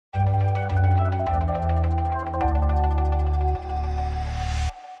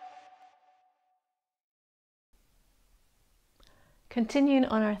Continuing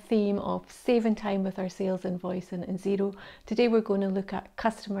on our theme of saving time with our sales invoicing in Xero, today we're going to look at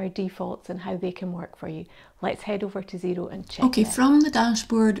customer defaults and how they can work for you. Let's head over to Xero and check it out. From the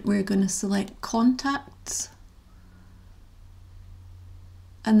dashboard, we're going to select contacts,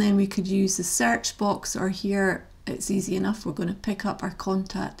 and then we could use the search box, or here it's easy enough, we're going to pick up our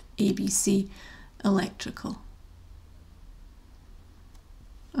contact ABC Electrical.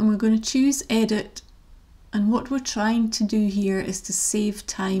 And we're going to choose edit. And what we're trying to do here is to save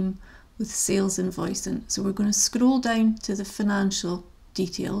time with sales invoicing. So we're going to scroll down to the financial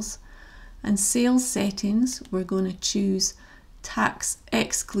details, and sales settings, we're going to choose tax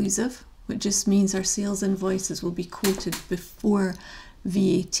exclusive, which just means our sales invoices will be quoted before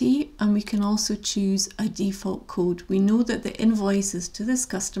VAT, and we can also choose a default code. We know that the invoices to this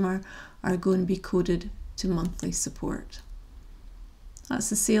customer are going to be coded to monthly support. That's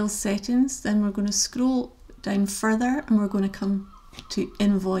the sales settings. Then we're going to scroll down further and we're going to come to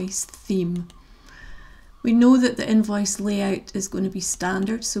invoice theme. We know that the invoice layout is going to be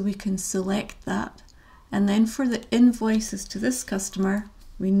standard, so we can select that. And then for the invoices to this customer,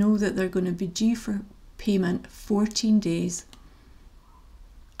 we know that they're going to be due for payment 14 days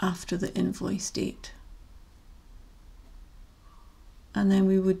after the invoice date. And then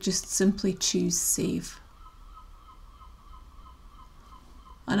we would just simply choose save.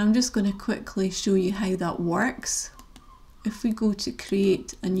 And I'm just going to quickly show you how that works. If we go to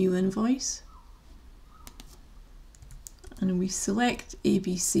create a new invoice and we select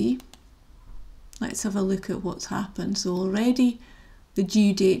ABC, let's have a look at what's happened. So already the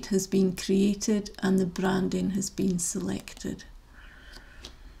due date has been created and the branding has been selected.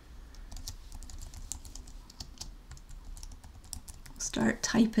 Start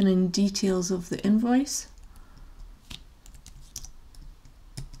typing in details of the invoice.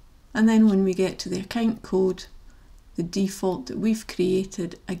 And then when we get to the account code, the default that we've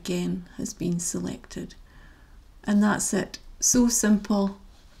created again has been selected. And that's it. So simple,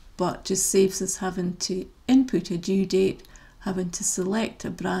 but just saves us having to input a due date, having to select a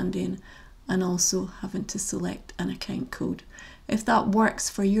branding, and also having to select an account code. If that works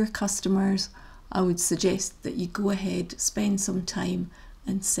for your customers, I would suggest that you go ahead, spend some time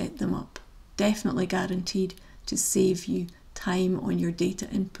and set them up. Definitely guaranteed to save you time on your data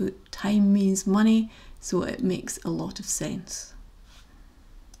input. Time means money, so it makes a lot of sense.